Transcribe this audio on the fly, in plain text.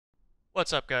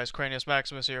What's up guys, Cranius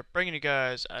Maximus here, bringing you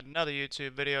guys another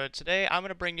YouTube video, and today I'm going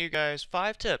to bring you guys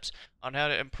 5 tips on how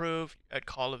to improve at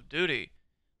Call of Duty.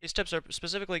 These tips are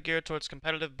specifically geared towards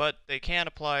competitive, but they can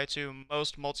apply to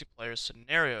most multiplayer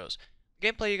scenarios. The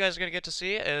gameplay you guys are going to get to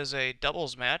see is a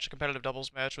doubles match, a competitive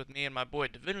doubles match with me and my boy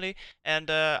Divinity,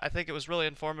 and I think it was really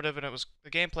informative, and it was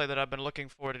the gameplay that I've been looking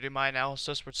for to do my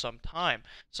analysis for some time.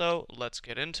 So let's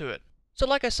get into it. So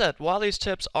like I said, while these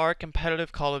tips are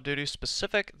competitive Call of Duty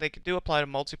specific, they do apply to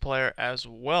multiplayer as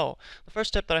well. The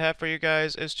first tip that I have for you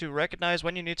guys is to recognize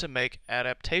when you need to make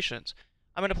adaptations.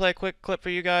 I'm going to play a quick clip for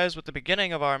you guys with the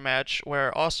beginning of our match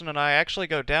where Austin and I actually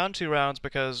go down 2 rounds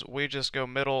because we just go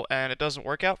middle and it doesn't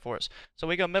work out for us. So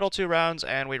we go middle 2 rounds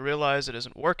and we realize it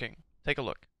isn't working. Take a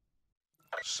look.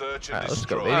 Search and Let's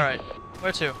go, destroy. baby. Alright,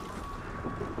 where to?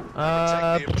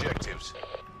 Protect the objectives.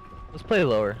 Let's play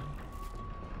lower.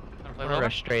 Wanna play I'm gonna lower?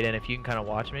 rush straight in if you can kind of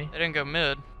watch me. They didn't go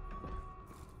mid.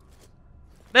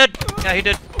 Mid! Yeah, he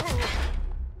did.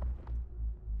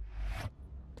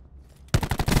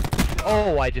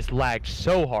 Oh, I just lagged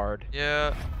so hard.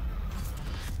 Yeah.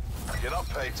 You're not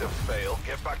paid to fail.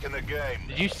 Get back in the game.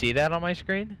 Did you see that on my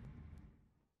screen?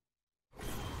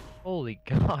 Holy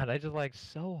God, I just lagged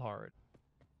so hard.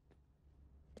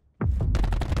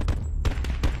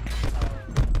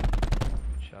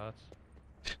 Shots.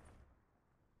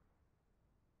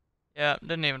 Yeah,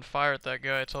 didn't even fire at that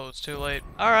guy until it was too late.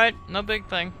 Alright, no big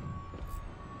thing.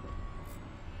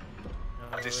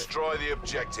 No, Destroy the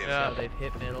objective. Yeah. so they've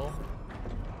hit middle.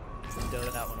 Throw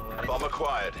that one away. Bomb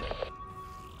acquired.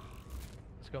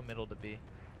 Let's go middle to B.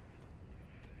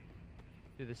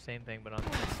 Do the same thing, but on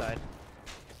this side.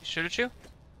 He shoot at you?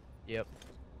 Yep.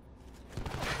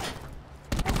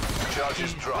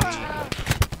 Charges dropped.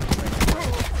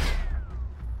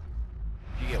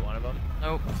 Did you get one of them?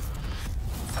 Nope.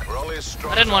 We're only as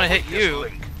strong I didn't as wanna our hit weakest you.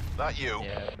 link. Not you.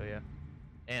 Yeah, so yeah.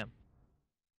 Damn.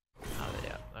 Oh,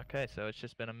 yeah. Okay, so it's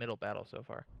just been a middle battle so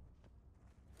far.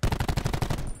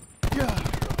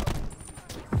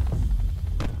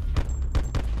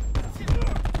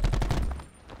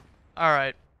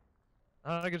 Alright.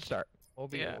 Not a good start. We'll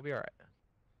be Yeah. alright.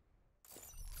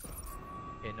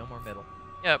 Okay, no more middle.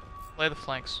 Yep, play the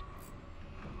flanks.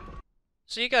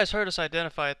 So you guys heard us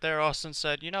identify it there. Austin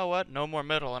said, you know what, no more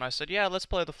middle. And I said, yeah, let's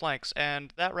play the flanks.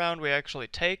 And that round we actually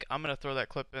take. I'm going to throw that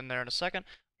clip in there in a second.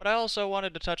 But I also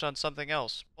wanted to touch on something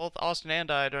else. Both Austin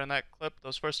and I, during that clip,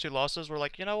 those first 2 losses, were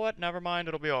like, you know what, never mind,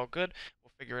 it'll be all good.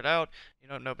 We'll figure it out. You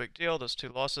know, no big deal. Those 2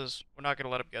 losses, we're not going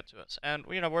to let them get to us. And,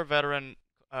 you know, we're veteran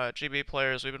GB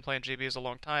players. We've been playing GBs a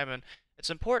long time. And it's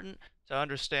important to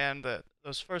understand that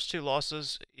those first 2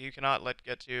 losses, you cannot let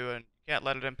get to you, and you can't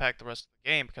let it impact the rest of the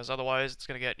game, because otherwise it's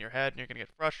going to get in your head and you're going to get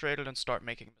frustrated and start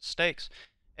making mistakes.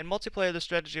 In multiplayer, this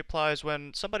strategy applies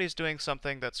when somebody's doing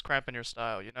something that's cramping your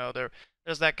style. You know,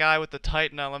 there's that guy with the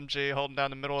Titan LMG holding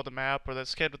down the middle of the map, or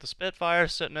this kid with the Spitfire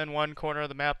sitting in one corner of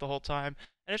the map the whole time,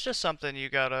 and it's just something you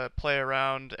gotta play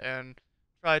around and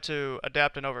try to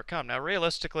adapt and overcome. Now,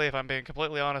 realistically, if I'm being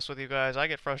completely honest with you guys, I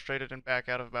get frustrated and back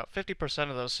out of about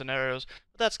 50% of those scenarios,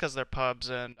 but that's because they're pubs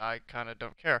and I kind of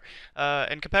don't care.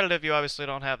 In competitive, you obviously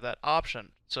don't have that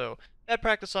option. So, bad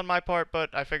practice on my part,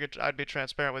 but I figured I'd be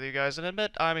transparent with you guys and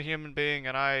admit I'm a human being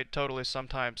and I totally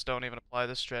sometimes don't even apply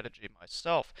this strategy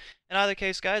myself. In either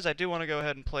case, guys, I do want to go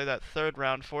ahead and play that 3rd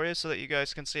round for you so that you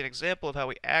guys can see an example of how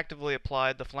we actively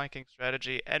applied the flanking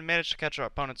strategy and managed to catch our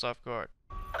opponents off guard.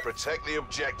 Protect the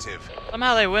objective.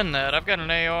 Somehow they win that. I've got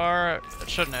an AR. It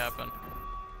shouldn't happen.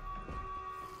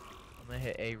 I'm gonna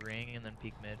hit A ring and then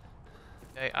peek mid.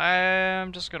 Okay,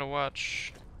 I'm just gonna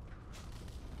watch.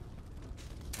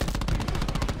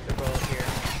 They're both here.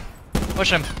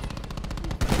 Push him.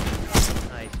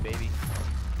 Nice, baby.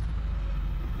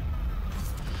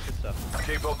 Good stuff.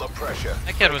 Keep up the pressure.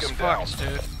 That kid Break was him down. fucked,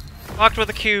 dude. Fucked with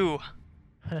a Q.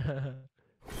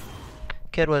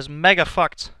 Kid was mega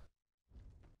fucked.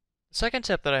 The second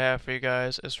tip that I have for you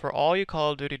guys is for all you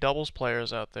Call of Duty doubles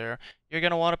players out there, you're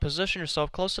going to want to position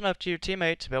yourself close enough to your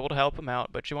teammate to be able to help him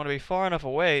out, but you want to be far enough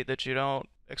away that you don't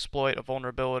exploit a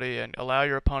vulnerability and allow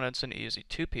your opponents an easy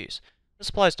 2-piece. This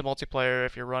applies to multiplayer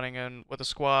if you're running in with a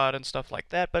squad and stuff like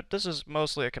that, but this is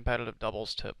mostly a competitive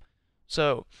doubles tip.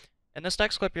 So, in this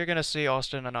next clip you're going to see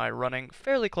Austin and I running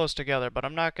fairly close together, but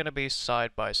I'm not going to be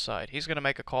side by side. He's going to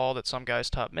make a call that some guy's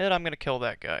top mid, I'm going to kill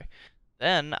that guy.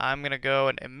 Then I'm going to go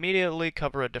and immediately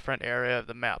cover a different area of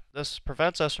the map. This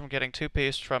prevents us from getting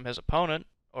 2-pieced from his opponent,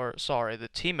 or sorry, the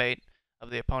teammate of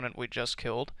the opponent we just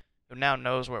killed, who now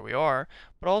knows where we are.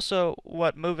 But also,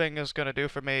 what moving is going to do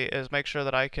for me is make sure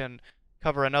that I can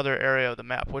cover another area of the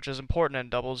map, which is important in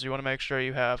doubles. You want to make sure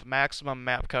you have maximum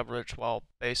map coverage while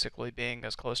basically being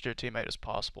as close to your teammate as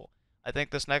possible. I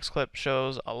think this next clip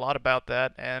shows a lot about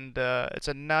that, and it's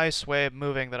a nice way of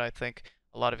moving that I think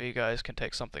a lot of you guys can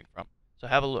take something from. So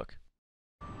have a look.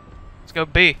 Let's go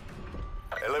B.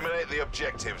 Eliminate the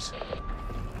objectives.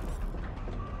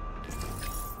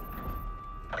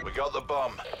 We got the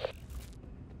bomb.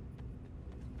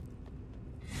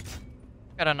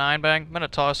 Got a 9 bang. I'm gonna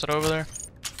toss it over there.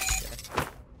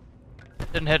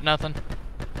 Didn't hit nothing.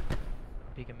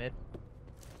 Peeking mid.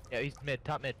 Yeah, he's mid,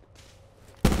 top mid.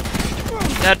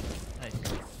 Dead. Nice.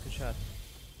 Good shot.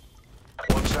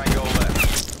 One tango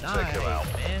left. Nice, Take him out.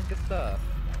 man. Good stuff.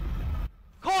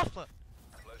 Coughlin!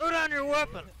 Throw down your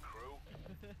weapon!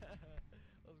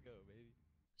 Let's go, baby.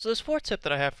 So this fourth tip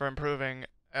that I have for improving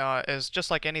is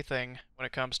just like anything when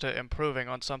it comes to improving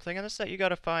on something, and it's that you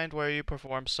gotta find where you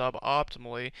perform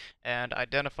suboptimally and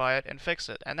identify it and fix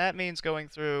it. And that means going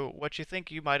through what you think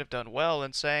you might have done well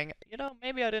and saying, you know,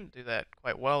 maybe I didn't do that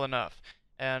quite well enough.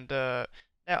 And now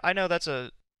I know that's a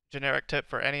generic tip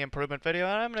for any improvement video,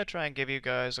 and I'm gonna try and give you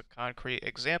guys a concrete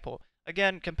example.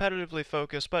 Again, competitively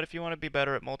focused, but if you want to be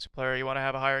better at multiplayer, you want to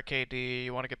have a higher KD,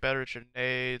 you want to get better at your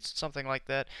nades, something like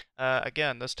that,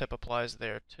 again, this tip applies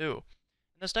there too.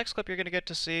 In this next clip, you're going to get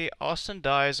to see Austin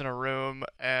dies in a room,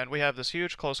 and we have this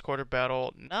huge close quarter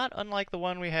battle, not unlike the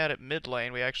one we had at mid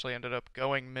lane. We actually ended up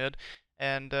going mid,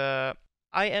 and I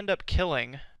end up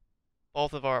killing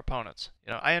both of our opponents.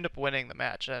 You know, I end up winning the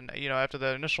match, and you know, after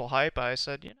the initial hype, I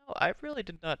said, you know, I really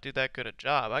did not do that good a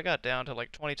job. I got down to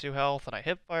like 22 health, and I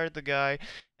hip fired the guy,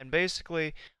 and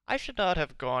basically, I should not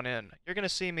have gone in. You're gonna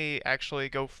see me actually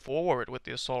go forward with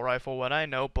the assault rifle when I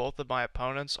know both of my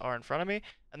opponents are in front of me,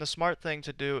 and the smart thing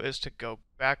to do is to go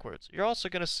backwards. You're also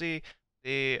gonna see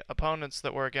the opponents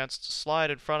that were against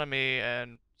slide in front of me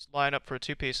and line up for a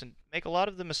two-piece and make a lot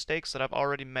of the mistakes that I've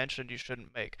already mentioned you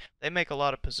shouldn't make. They make a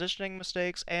lot of positioning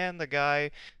mistakes, and the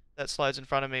guy that slides in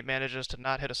front of me manages to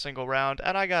not hit a single round,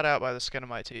 and I got out by the skin of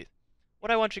my teeth.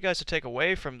 What I want you guys to take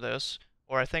away from this,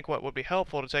 or I think what would be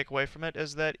helpful to take away from it,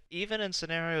 is that even in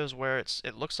scenarios where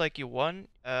it looks like you won,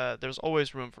 there's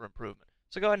always room for improvement.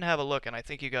 So go ahead and have a look, and I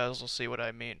think you guys will see what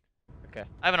I mean. Okay.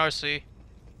 I have an RC.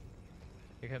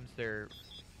 Here comes their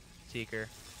seeker.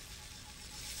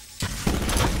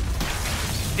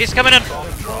 He's coming in!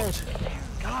 Bomb dropped.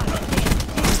 God,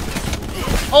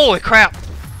 Holy crap!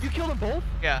 you killed them both?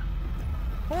 Yeah.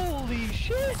 Holy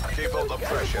shit! Keep up the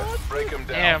pressure. Break him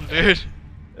down. Damn, dude.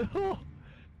 Oh.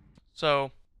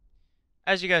 So,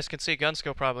 as you guys can see, gun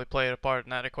skill probably played a part in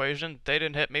that equation. They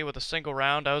didn't hit me with a single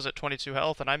round. I was at 22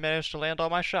 health, and I managed to land all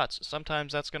my shots.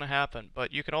 Sometimes that's going to happen,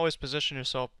 but you can always position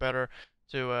yourself better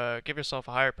to give yourself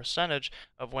a higher percentage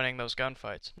of winning those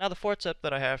gunfights. Now, the fourth tip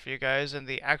that I have for you guys, and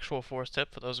the actual fourth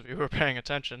tip, for those of you who are paying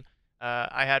attention,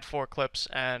 I had 4 clips,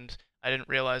 and I didn't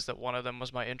realize that one of them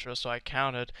was my intro, so I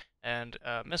counted and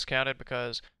miscounted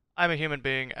because I'm a human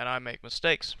being and I make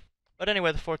mistakes. But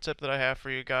anyway, the fourth tip that I have for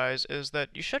you guys is that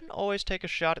you shouldn't always take a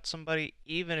shot at somebody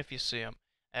even if you see them.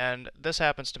 And this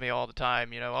happens to me all the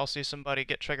time. You know, I'll see somebody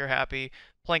get trigger happy,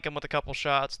 plink them with a couple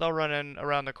shots, they'll run in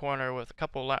around the corner with a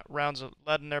couple rounds of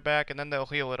lead in their back, and then they'll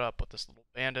heal it up with this little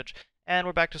bandage. And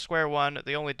we're back to square one,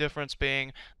 the only difference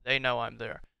being they know I'm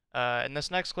there. In this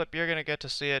next clip, you're going to get to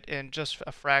see it in just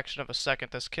a fraction of a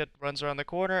second. This kid runs around the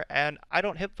corner, and I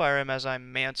don't hip fire him as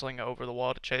I'm mantling over the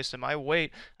wall to chase him. I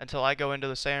wait until I go into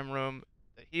the same room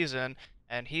that he's in,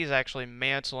 and he's actually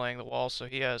mantling the wall, so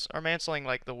he has, or mantling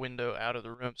like the window out of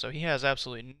the room, so he has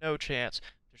absolutely no chance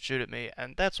to shoot at me,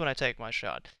 and that's when I take my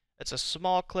shot. It's a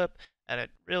small clip, and it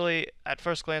really, at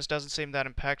first glance, doesn't seem that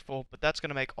impactful, but that's going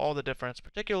to make all the difference,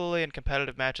 particularly in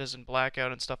competitive matches and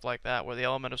blackout and stuff like that, where the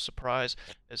element of surprise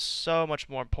is so much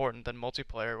more important than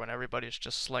multiplayer when everybody's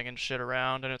just slinging shit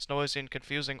around and it's noisy and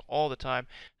confusing all the time.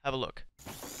 Have a look.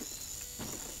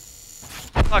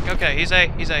 Fuck, okay, he's A.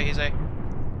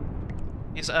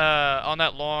 He's on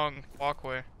that long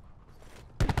walkway.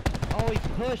 Oh, he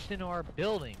pushed into our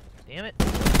building. Damn it.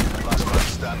 Last man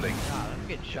standing. God, I'm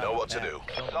getting shot. You know in what the to back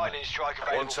do. so much. Lightning strike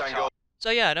available. One tango.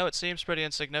 So yeah, I know it seems pretty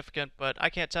insignificant, but I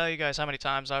can't tell you guys how many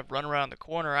times I've run around the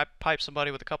corner, I pipe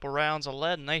somebody with a couple rounds of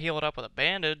lead, and they heal it up with a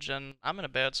bandage, and I'm in a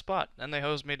bad spot. Then they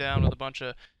hose me down with a bunch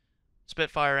of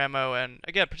Spitfire ammo, and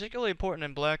again, particularly important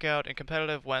in blackout and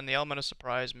competitive when the element of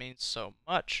surprise means so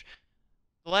much.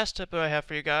 The last tip that I have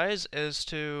for you guys is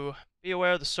to be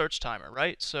aware of the search timer,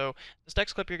 right? So this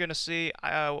next clip you're going to see,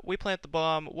 we plant the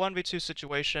bomb, 1v2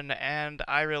 situation, and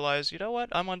I realize, you know what,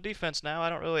 I'm on defense now, I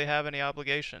don't really have any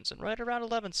obligations. And right around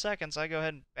 11 seconds, I go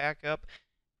ahead and back up,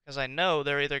 because I know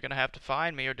they're either going to have to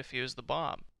find me or defuse the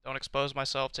bomb. Don't expose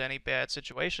myself to any bad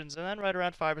situations, and then right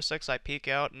around 5 or 6, I peek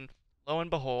out, and lo and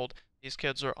behold, these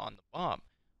kids are on the bomb.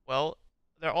 Well,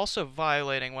 they're also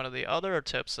violating one of the other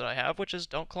tips that I have, which is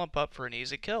don't clump up for an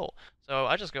easy kill. So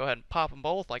I just go ahead and pop them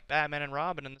both like Batman and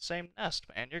Robin in the same nest,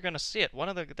 man. You're gonna see it. One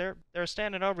of the they're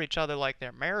standing over each other like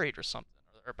they're married or something,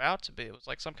 or they're about to be. It was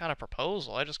like some kind of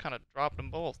proposal. I just kind of dropped them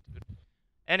both, dude.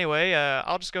 Anyway,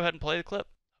 I'll just go ahead and play the clip.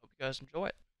 Hope you guys enjoy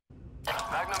it.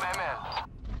 Magnum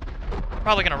MN.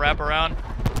 Probably gonna wrap around.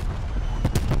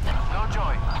 No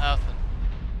joy. Nothing.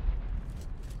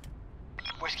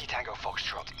 Whiskey Tango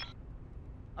Foxtrot.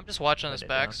 I'm just watching Put this it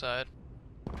down. backside.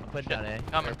 I'm putting down A.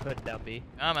 Coming. Or putting down B.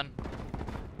 Coming.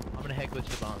 I'm gonna head glitch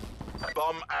the bomb.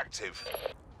 Bomb active.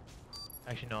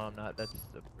 Actually, no, I'm not. That's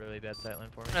a really bad sight line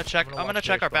for me. I'm gonna check. I'm gonna watch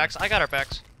check their our backs. spawn. I got our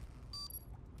backs.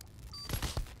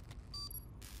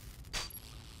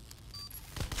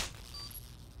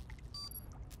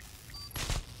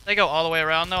 They go all the way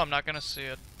around though. I'm not gonna see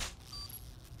it.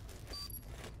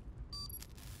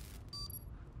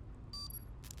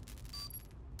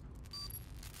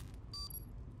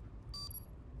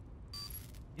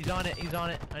 He's on it. He's on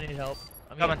it. I need help.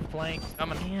 I'm Coming. getting flanked.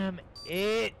 Coming. Damn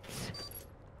it!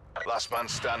 Last man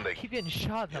standing. Keep getting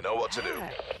shot. In You the know what to do.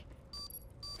 back.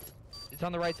 It's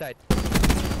on the right side.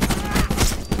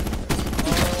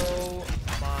 Oh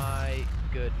my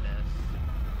goodness.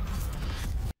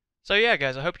 So yeah,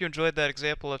 guys, I hope you enjoyed that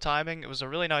example of timing. It was a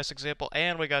really nice example,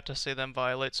 and we got to see them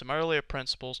violate some earlier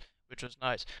principles, which was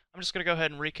nice. I'm just going to go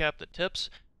ahead and recap the tips.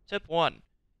 Tip 1.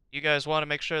 You guys want to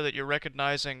make sure that you're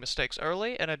recognizing mistakes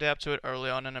early and adapt to it early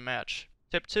on in a match.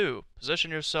 Tip 2.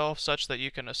 Position yourself such that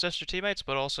you can assist your teammates,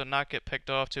 but also not get picked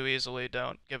off too easily.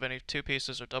 Don't give any two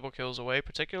pieces or double kills away,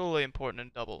 particularly important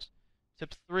in doubles.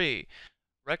 Tip 3.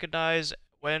 Recognize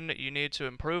when you need to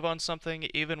improve on something,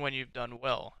 even when you've done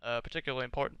well. Particularly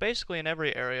important, basically in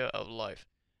every area of life.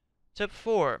 Tip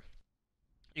 4.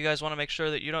 You guys want to make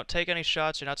sure that you don't take any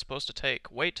shots you're not supposed to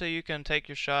take. Wait till you can take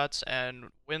your shots and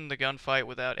win the gunfight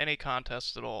without any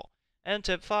contest at all. And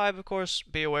tip 5, of course,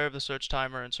 be aware of the search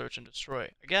timer and search and destroy.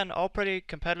 Again, all pretty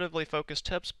competitively focused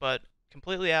tips, but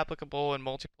completely applicable in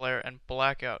multiplayer and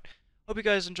blackout. Hope you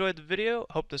guys enjoyed the video.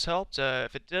 Hope this helped.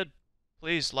 If it did,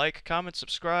 please like, comment,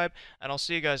 subscribe, and I'll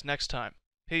see you guys next time.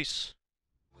 Peace.